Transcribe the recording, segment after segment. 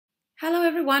Hello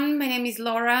everyone, my name is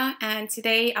Laura and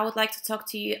today I would like to talk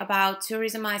to you about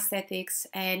tourism aesthetics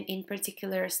and in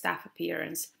particular staff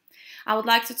appearance. I would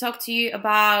like to talk to you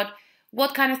about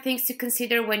what kind of things to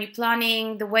consider when you're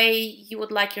planning, the way you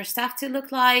would like your staff to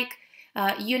look like,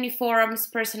 uniforms,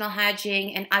 personal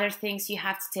hygiene and other things you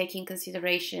have to take in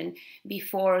consideration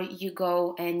before you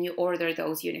go and you order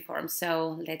those uniforms.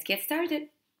 So let's get started.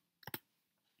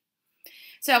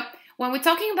 So when we're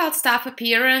talking about staff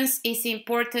appearance, it's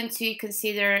important to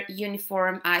consider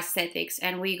uniform aesthetics,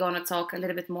 and we're going to talk a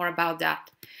little bit more about that.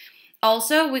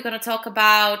 Also, we're going to talk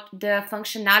about the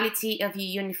functionality of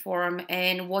your uniform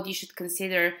and what you should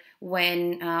consider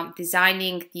when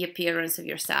designing the appearance of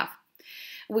your staff.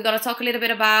 We're going to talk a little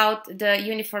bit about the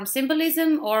uniform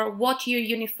symbolism, or what your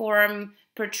uniform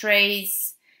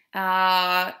portrays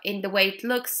in the way it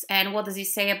looks, and what does it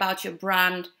say about your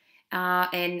brand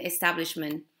and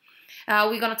establishment.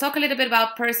 We're going to talk a little bit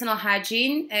about personal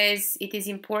hygiene, as it is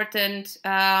important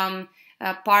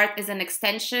part as an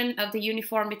extension of the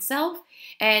uniform itself.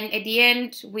 And at the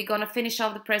end, we're going to finish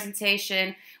off the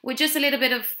presentation with just a little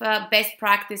bit of best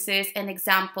practices and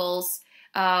examples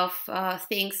of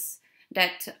things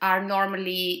that are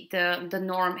normally the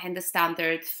norm and the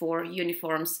standard for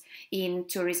uniforms in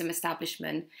tourism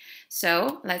establishment.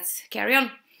 So let's carry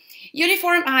on.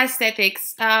 Uniform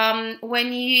aesthetics.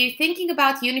 When you're thinking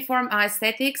about uniform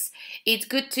aesthetics, it's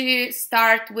good to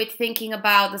start with thinking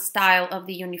about the style of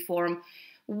the uniform.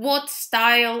 What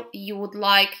style you would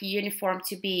like uniform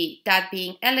to be, that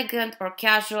being elegant or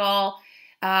casual,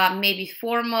 maybe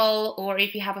formal, or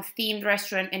if you have a themed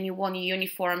restaurant and you want your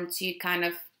uniform to kind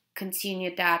of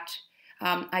continue that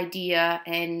idea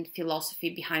and philosophy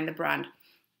behind the brand.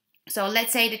 So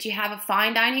let's say that you have a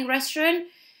fine dining restaurant.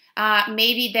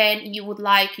 Maybe then you would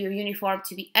like your uniform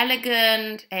to be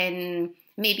elegant and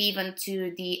maybe even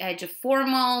to the edge of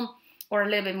formal, or a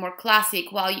little bit more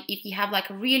classic. While if you have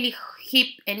like a really hip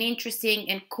and interesting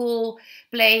and cool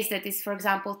place that is, for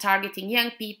example, targeting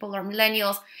young people or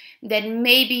millennials, then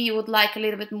maybe you would like a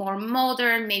little bit more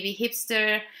modern, maybe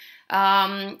hipster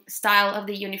style of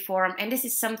the uniform. And this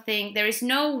is something, there is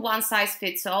no one size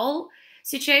fits all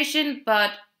situation,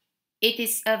 but it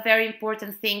is a very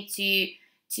important thing to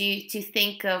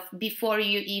think of before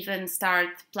you even start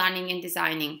planning and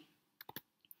designing.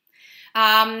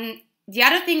 The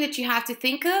other thing that you have to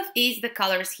think of is the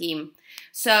color scheme.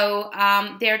 So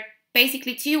there are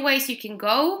basically two ways you can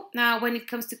go when it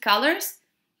comes to colors.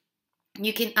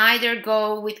 You can either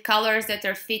go with colors that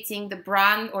are fitting the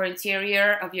brand or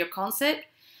interior of your concept.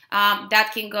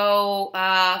 That can go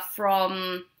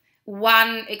from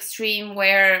one extreme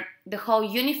where the whole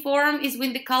uniform is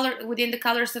within the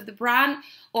colors of the brand,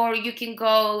 or you can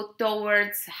go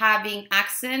towards having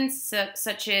accents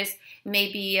such as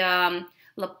maybe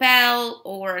lapel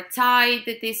or a tie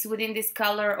that is within this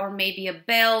color, or maybe a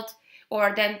belt,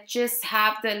 or then just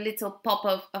have the little pop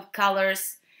of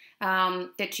colors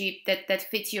that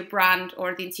fits your brand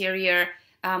or the interior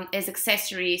as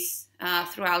accessories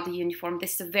throughout the uniform.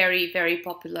 This is a very, very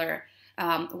popular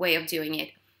way of doing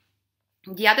it.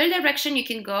 The other direction you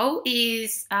can go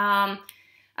is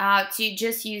to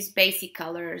just use basic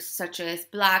colors such as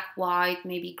black, white,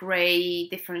 maybe gray,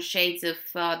 different shades of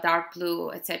dark blue,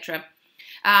 etc.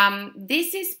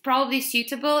 This is probably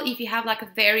suitable if you have like a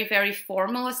very, very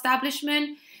formal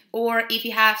establishment, or if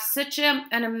you have such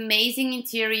an amazing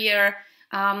interior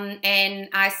and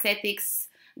aesthetics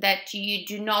that you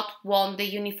do not want the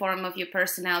uniform of your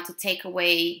personnel to take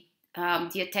away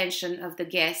the attention of the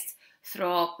guests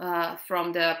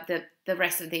from the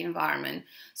rest of the environment.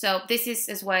 So this is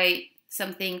as well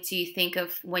something to think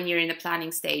of when you're in the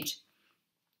planning stage.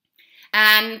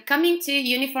 And coming to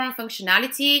uniform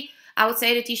functionality, I would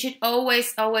say that you should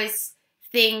always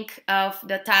think of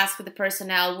the task the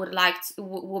personnel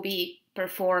will be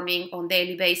performing on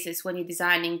daily basis when you're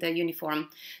designing the uniform.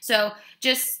 So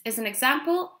just as an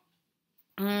example,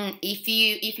 if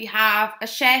you have a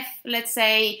chef, let's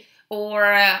say,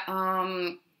 or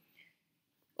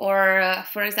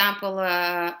for example,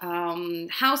 a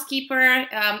housekeeper,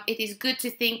 it is good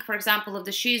to think, for example, of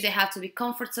the shoes. They have to be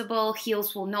comfortable,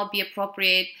 heels will not be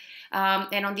appropriate.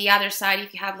 And on the other side,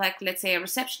 if you have, like, let's say, a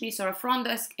receptionist or a front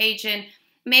desk agent,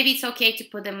 maybe it's okay to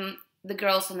put the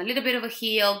girls on a little bit of a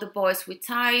heel, the boys with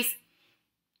ties,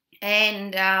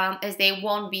 and as they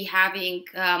won't be having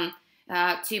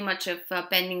too much of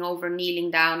bending over,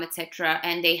 kneeling down, etc.,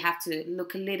 and they have to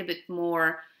look a little bit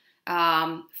more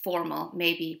formal,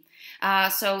 maybe.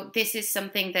 So this is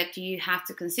something that you have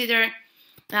to consider.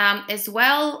 As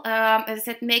well, as I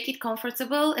said, make it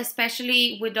comfortable,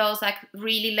 especially with those like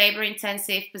really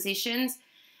labor-intensive positions.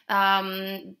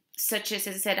 such as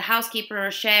I said, a housekeeper,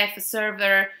 a chef, a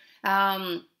server,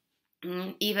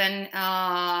 even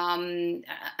an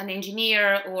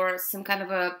engineer or some kind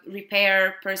of a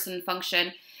repair person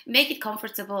function. Make it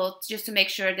comfortable, just to make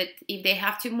sure that if they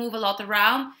have to move a lot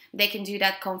around, they can do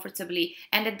that comfortably.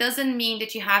 And it doesn't mean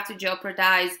that you have to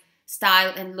jeopardize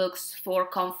style and looks for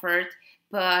comfort,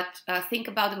 but think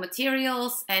about the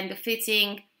materials and the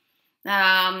fitting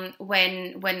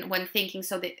when thinking,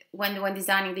 so that when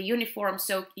designing the uniform,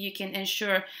 so you can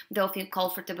ensure they'll feel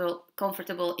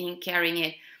comfortable in carrying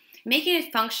it. Making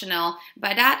it functional,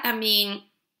 by that I mean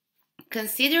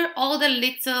consider all the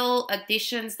little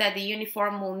additions that the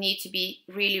uniform will need to be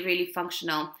really, really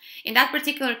functional. In that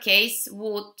particular case,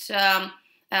 you'll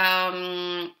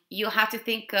have to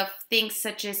think of things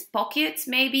such as pockets,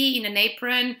 maybe in an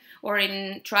apron or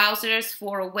in trousers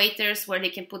for waiters, where they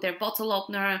can put their bottle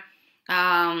opener,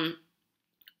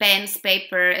 pens,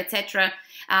 paper, etc.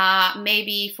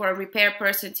 Maybe for a repair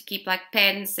person to keep like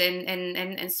pens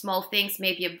and small things,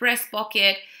 maybe a breast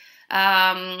pocket.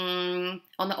 On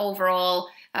the overall,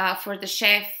 for the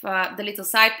chef, the little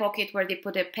side pocket where they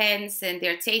put their pens and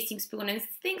their tasting spoon and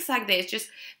things like this. Just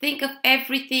think of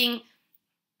everything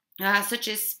such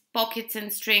as pockets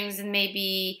and strings and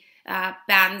maybe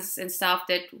bands and stuff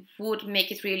that would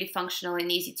make it really functional and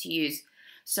easy to use.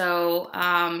 So,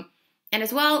 and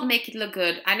as well, make it look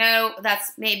good. I know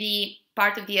that's maybe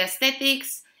part of the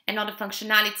aesthetics and not the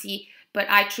functionality, but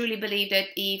I truly believe that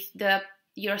if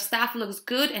your staff looks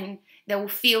good, and they will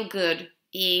feel good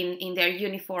in their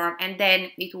uniform, and then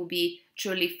it will be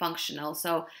truly functional.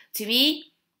 So to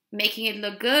me, making it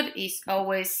look good is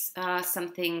always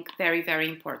something very, very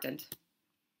important.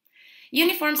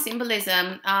 Uniform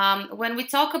symbolism. When we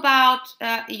talk about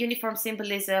uniform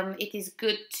symbolism, it is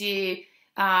good to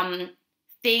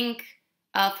think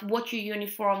of what your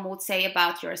uniform would say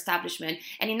about your establishment.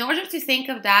 And in order to think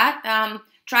of that,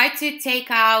 try to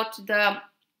take out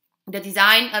the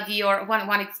design of your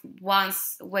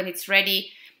when it's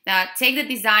ready. Take the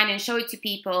design and show it to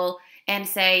people and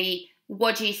say,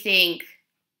 what do you think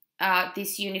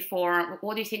this uniform?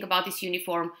 What do you think about this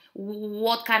uniform?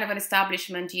 What kind of an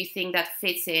establishment do you think that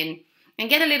fits in? And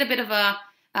get a little bit of a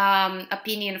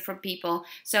opinion from people.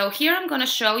 So here I'm going to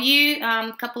show you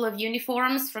a couple of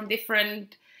uniforms from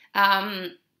different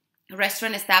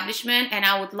restaurant establishment, and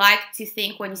I would like to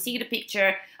think, when you see the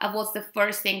picture, of what's the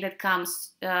first thing that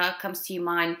comes to your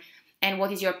mind, and what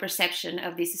is your perception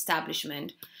of this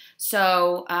establishment.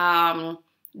 So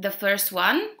the first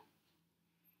one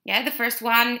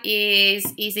is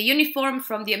a uniform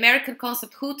from the American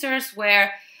concept Hooters,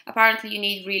 where apparently you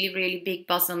need really, really big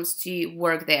bosoms to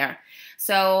work there.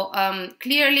 So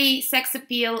clearly sex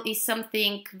appeal is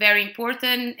something very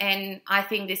important, and I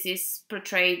think this is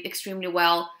portrayed extremely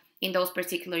well in those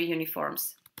particular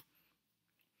uniforms.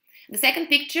 The second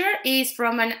picture is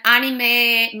from an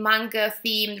anime manga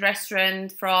themed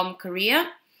restaurant from Korea.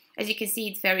 As you can see,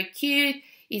 it's very cute,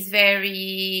 it's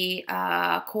very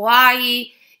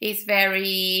kawaii, it's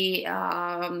very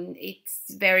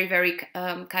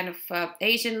kind of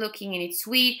Asian looking, and it's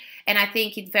sweet, and I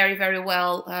think it very, very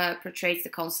well portrays the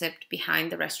concept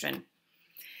behind the restaurant.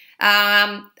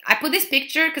 I put this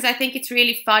picture because I think it's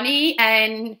really funny,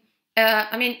 and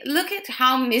I mean, look at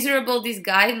how miserable this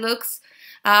guy looks.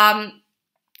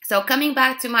 So coming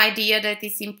back to my idea that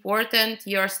it's important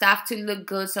your staff to look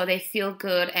good so they feel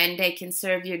good and they can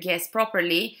serve your guests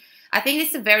properly, I think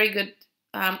it's a very good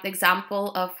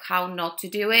example of how not to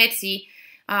do it. See,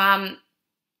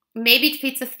 maybe it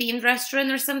fits a themed restaurant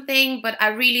or something, but I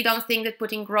really don't think that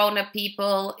putting grown-up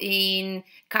people in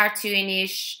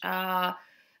cartoonish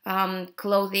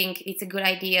clothing, it's a good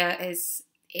idea, as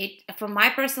from my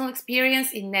personal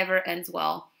experience, it never ends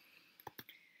well.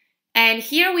 And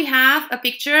here we have a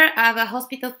picture of a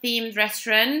hospital-themed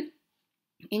restaurant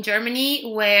in Germany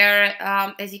where,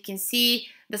 as you can see,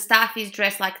 the staff is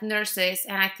dressed like nurses,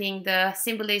 and I think the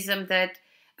symbolism that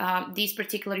these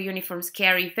particular uniforms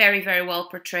carry very, very well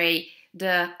portray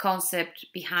the concept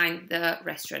behind the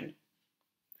restaurant.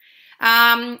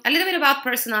 A little bit about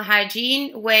personal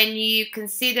hygiene. When you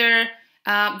consider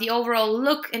the overall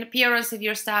look and appearance of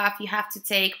your staff, you have to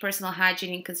take personal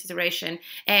hygiene in consideration,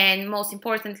 and most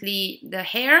importantly, the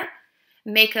hair,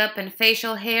 makeup and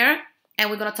facial hair. And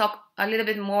we're going to talk a little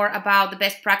bit more about the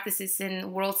best practices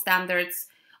and world standards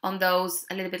on those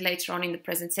a little bit later on in the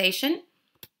presentation.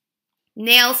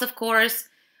 Nails, of course,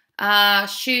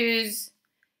 shoes,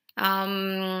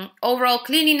 overall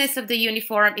cleanliness of the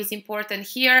uniform is important.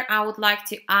 Here I would like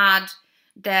to add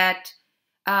that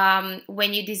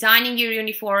when you're designing your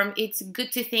uniform, it's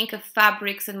good to think of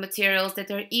fabrics and materials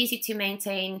that are easy to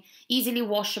maintain, easily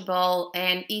washable,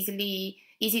 and easily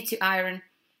easy to iron.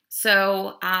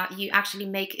 So you actually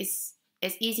make as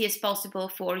easy as possible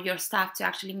for your staff to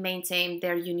actually maintain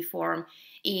their uniform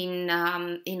in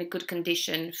a good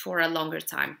condition for a longer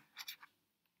time.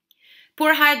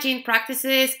 Poor hygiene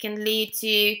practices can lead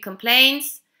to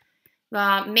complaints,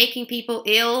 making people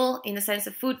ill in the sense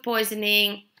of food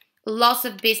poisoning, loss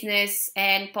of business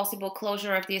and possible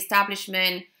closure of the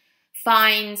establishment,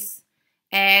 fines,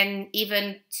 and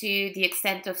even to the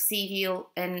extent of civil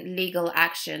and legal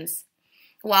actions.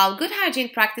 While good hygiene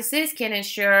practices can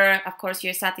ensure, of course,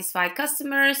 your satisfied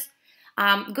customers,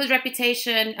 good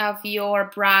reputation of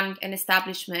your brand and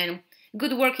establishment,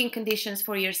 good working conditions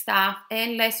for your staff,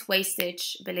 and less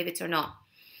wastage, believe it or not.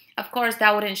 Of course,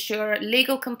 that would ensure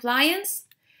legal compliance,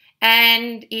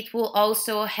 and it will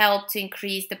also help to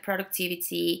increase the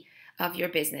productivity of your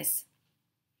business.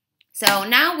 So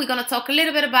now we're going to talk a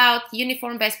little bit about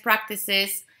uniform best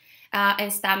practices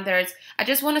and standards. I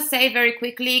just want to say very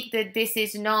quickly that this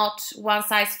is not one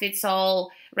size fits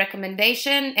all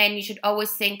recommendation, and you should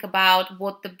always think about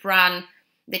what the brand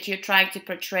that you're trying to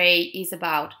portray is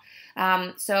about.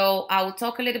 So I will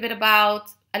talk a little bit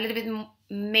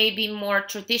maybe more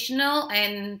traditional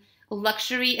and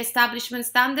luxury establishment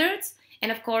standards,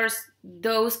 and of course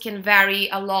those can vary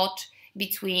a lot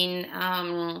between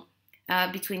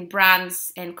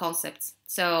brands and concepts.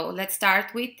 So let's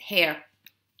start with hair.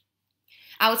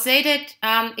 I would say that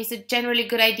it's a generally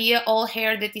good idea all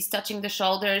hair that is touching the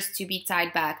shoulders to be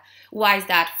tied back. Why is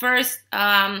that? First,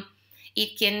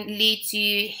 it can lead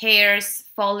to hairs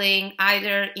falling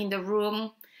either in the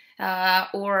room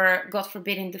or, God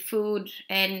forbid, in the food,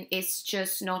 and it's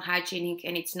just not hygienic,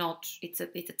 and it's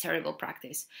a terrible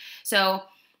practice. So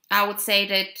I would say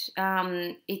that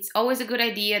it's always a good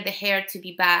idea the hair to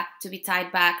be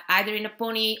tied back either in a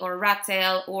pony or a rat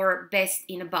tail, or best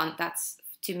in a bun. That's,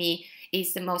 to me,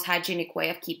 is the most hygienic way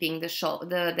of keeping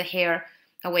the hair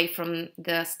away from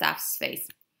the staff's face.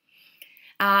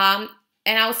 And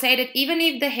I would say that even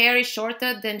if the hair is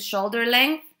shorter than shoulder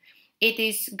length, it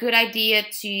is a good idea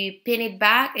to pin it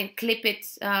back and clip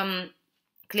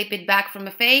it back from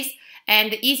the face.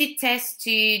 And the easy test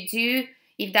to do,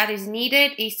 if that is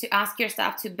needed, is to ask your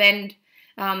staff to bend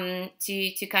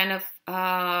to kind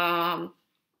of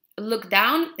look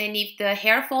down, and if the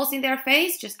hair falls in their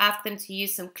face, just ask them to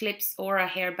use some clips or a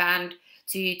hairband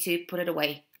to put it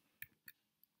away.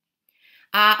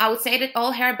 I would say that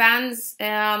all hairbands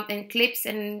and clips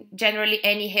and generally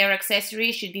any hair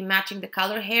accessory should be matching the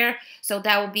color hair. So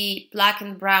that would be black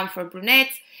and brown for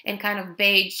brunettes, and kind of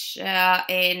beige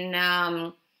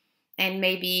and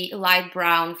maybe light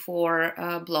brown for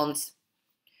blondes.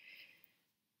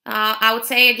 I would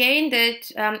say again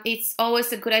that it's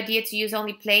always a good idea to use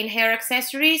only plain hair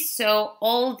accessories. So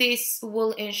all this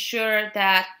will ensure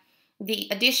that the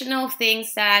additional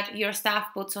things that your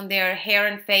staff puts on their hair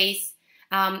and face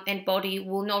and body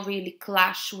will not really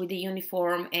clash with the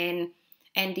uniform and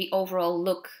the overall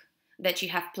look that you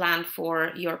have planned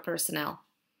for your personnel.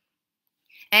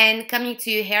 And coming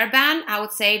to hairband, I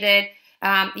would say that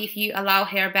if you allow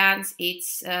hairbands,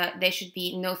 they should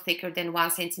be no thicker than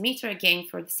 1 centimeter, again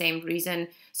for the same reason,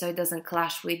 so it doesn't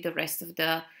clash with the rest of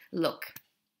the look.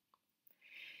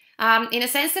 In a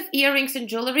sense of earrings and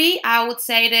jewelry, I would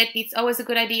say that it's always a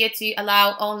good idea to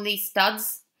allow only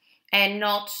studs and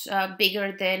not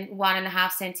bigger than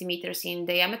 1.5 centimeters in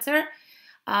diameter,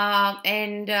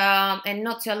 and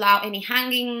not to allow any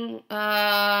hanging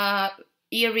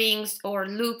earrings or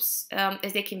loops,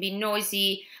 as they can be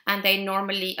noisy and they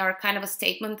normally are kind of a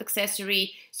statement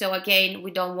accessory. So again,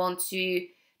 we don't want to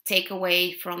take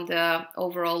away from the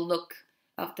overall look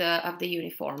of the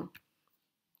uniform.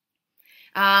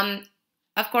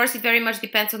 Of course, it very much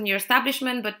depends on your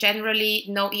establishment, but generally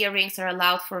no earrings are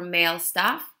allowed for male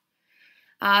staff.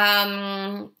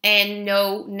 And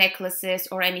no necklaces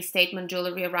or any statement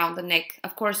jewelry around the neck.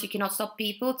 Of course, you cannot stop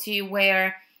people to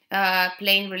wear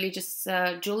plain religious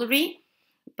jewelry,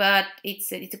 but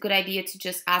it's a good idea to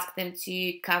just ask them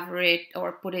to cover it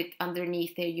or put it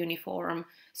underneath their uniform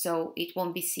so it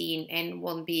won't be seen and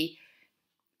won't be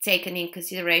taken in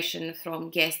consideration from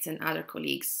guests and other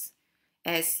colleagues.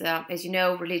 As you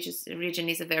know, religion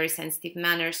is a very sensitive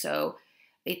matter, so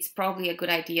it's probably a good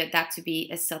idea that to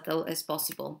be as subtle as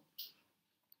possible.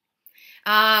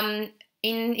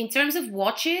 In terms of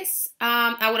watches,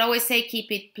 I would always say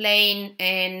keep it plain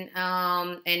and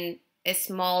as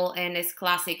small and as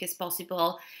classic as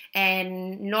possible.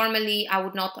 And normally, I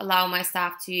would not allow my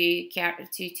staff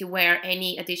to wear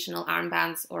any additional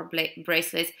armbands or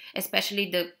bracelets,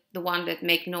 especially the one that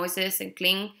make noises and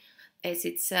cling, as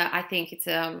I think it's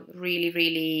a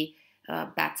really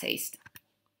bad taste.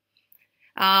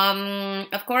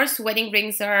 Of course, wedding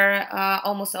rings are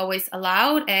almost always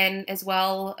allowed, and as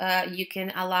well, you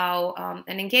can allow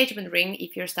an engagement ring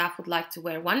if your staff would like to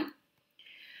wear one.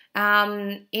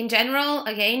 In general,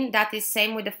 again, that is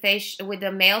same with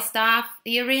the male staff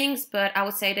earrings, but I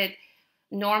would say that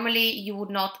normally you would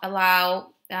not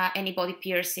allow any body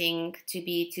piercing to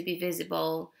be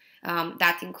visible.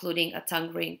 That including a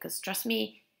tongue ring, because trust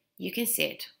me, you can see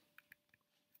it.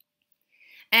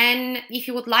 And if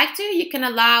you would like to, you can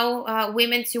allow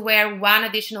women to wear one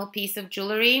additional piece of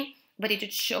jewelry, but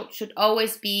it should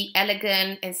always be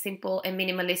elegant and simple and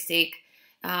minimalistic.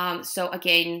 So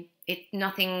again,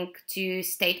 nothing too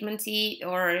statementy,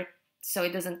 or so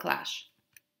it doesn't clash.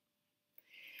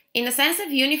 In the sense of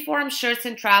uniform shirts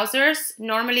and trousers,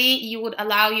 normally you would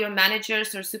allow your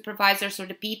managers or supervisors or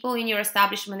the people in your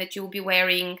establishment that you will be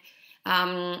wearing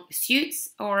suits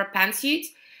or pantsuits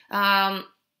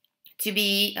to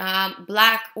be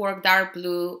black or dark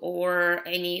blue or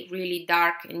any really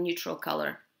dark and neutral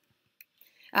color.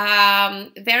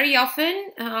 Very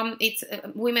often,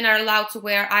 women are allowed to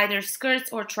wear either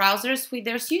skirts or trousers with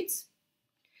their suits.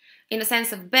 In the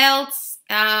sense of belts,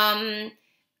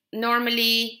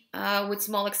 normally, with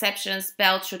small exceptions,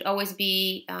 belts should always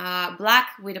be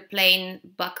black with a plain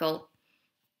buckle.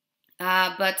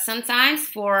 But sometimes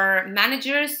for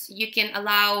managers, you can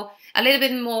allow a little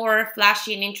bit more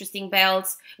flashy and interesting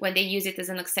belts when they use it as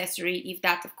an accessory, if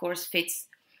that, of course, fits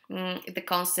the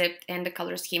concept and the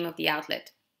color scheme of the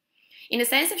outlet. In the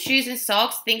sense of shoes and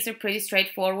socks, things are pretty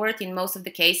straightforward in most of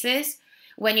the cases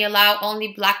when you allow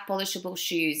only black polishable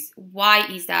shoes. Why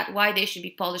is that? Why they should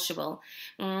be polishable?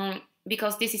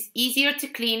 Because this is easier to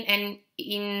clean, and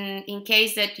in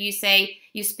case that you say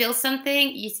you spill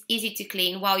something, it's easy to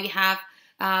clean. While you have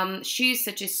shoes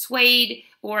such as suede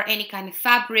or any kind of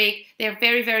fabric, they're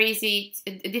very, very easy,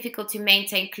 difficult to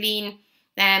maintain clean,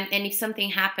 and if something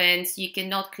happens, you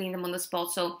cannot clean them on the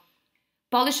spot. So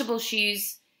polishable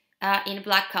shoes in a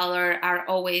black color are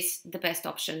always the best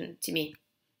option to me.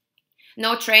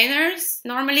 No trainers,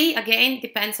 normally, again,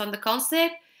 depends on the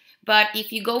concept, but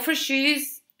if you go for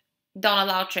shoes, don't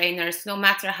allow trainers, no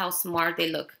matter how smart they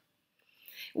look.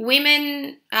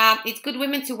 Women, it's good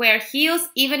women to wear heels,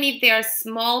 even if they are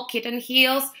small kitten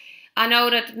heels. I know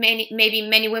that maybe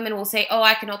many women will say, oh,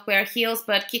 I cannot wear heels,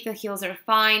 but kitten heels are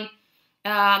fine.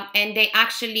 And they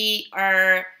actually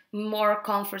are more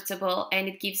comfortable, and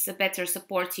it gives a better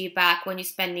support to your back when you're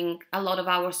spending a lot of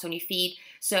hours on your feet.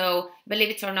 So believe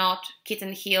it or not,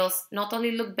 kitten heels not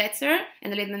only look better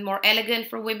and a little bit more elegant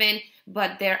for women,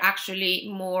 but they're actually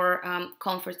more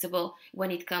comfortable when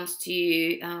it comes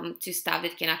to staff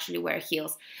that can actually wear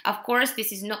heels. Of course, this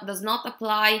does not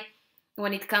apply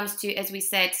when it comes to, as we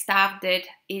said, staff that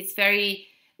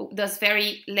does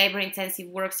very labor-intensive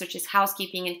work such as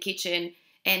housekeeping and kitchen,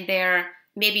 and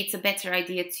maybe it's a better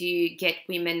idea to get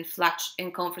women flat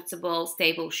and comfortable,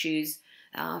 stable shoes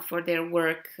for their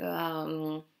work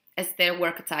as their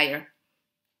work attire.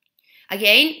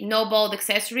 Again, no bold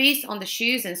accessories on the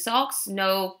shoes and socks,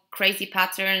 no crazy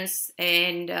patterns,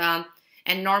 and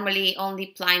normally only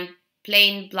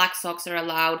plain black socks are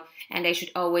allowed, and they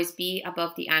should always be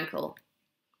above the ankle.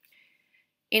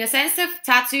 In a sense of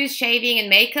tattoos, shaving, and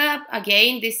makeup,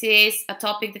 again, this is a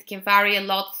topic that can vary a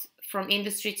lot from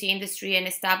industry to industry and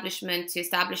establishment to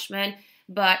establishment,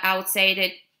 but I would say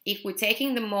that if we're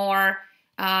taking the more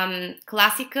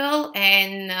classical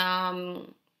and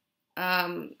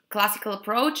classical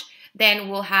approach, then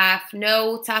we'll have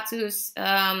no tattoos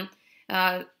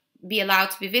be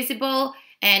allowed to be visible.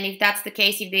 And if that's the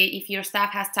case, if your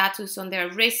staff has tattoos on their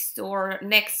wrists or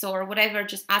necks or whatever,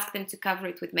 just ask them to cover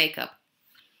it with makeup.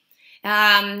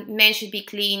 Men should be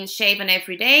clean shaven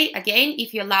every day. Again,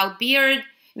 if you allow beard,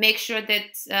 make sure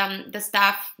that the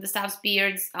staff's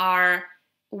beards are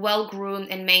well groomed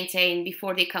and maintained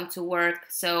before they come to work,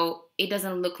 so it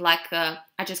doesn't look like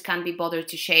I just can't be bothered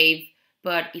to shave,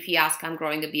 but if you ask, I'm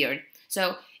growing a beard.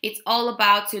 So it's all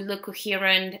about to look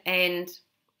coherent and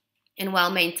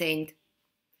well maintained.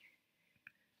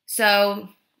 So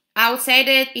I would say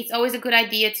that it's always a good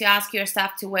idea to ask your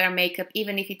staff to wear makeup,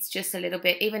 even if it's just a little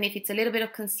bit, even if it's a little bit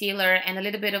of concealer and a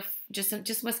little bit of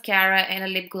just mascara and a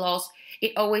lip gloss.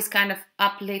 It always kind of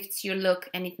uplifts your look,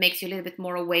 and it makes you a little bit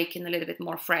more awake and a little bit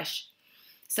more fresh.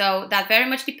 So that very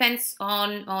much depends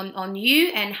on you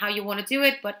and how you want to do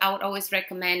it, but I would always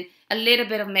recommend a little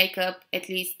bit of makeup, at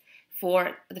least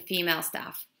for the female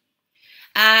staff.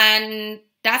 And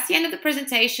that's the end of the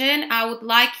presentation. I would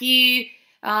like you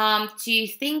to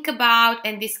think about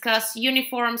and discuss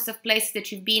uniforms of places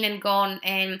that you've been and gone,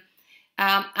 and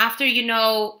after you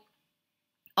know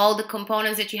all the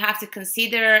components that you have to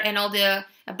consider and all the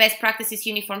best practices,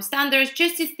 uniform standards,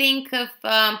 just to think of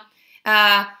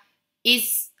uh,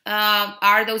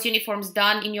 are those uniforms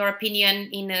done, in your opinion,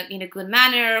 in a good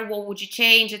manner? What would you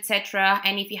change, etc.?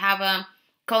 And if you have a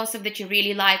concept that you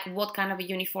really like, what kind of a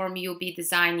uniform you'll be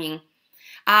designing.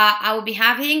 I will be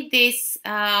having this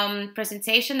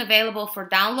presentation available for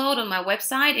download on my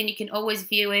website, and you can always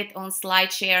view it on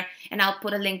SlideShare, and I'll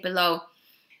put a link below.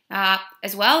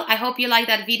 As well, I hope you like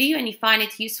that video and you find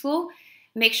it useful.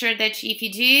 Make sure that if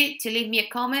you do, to leave me a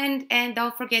comment, and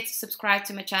don't forget to subscribe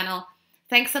to my channel.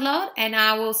 Thanks a lot, and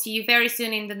I will see you very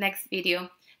soon in the next video.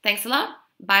 Thanks a lot.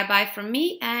 Bye bye from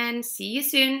me, and see you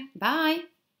soon. Bye.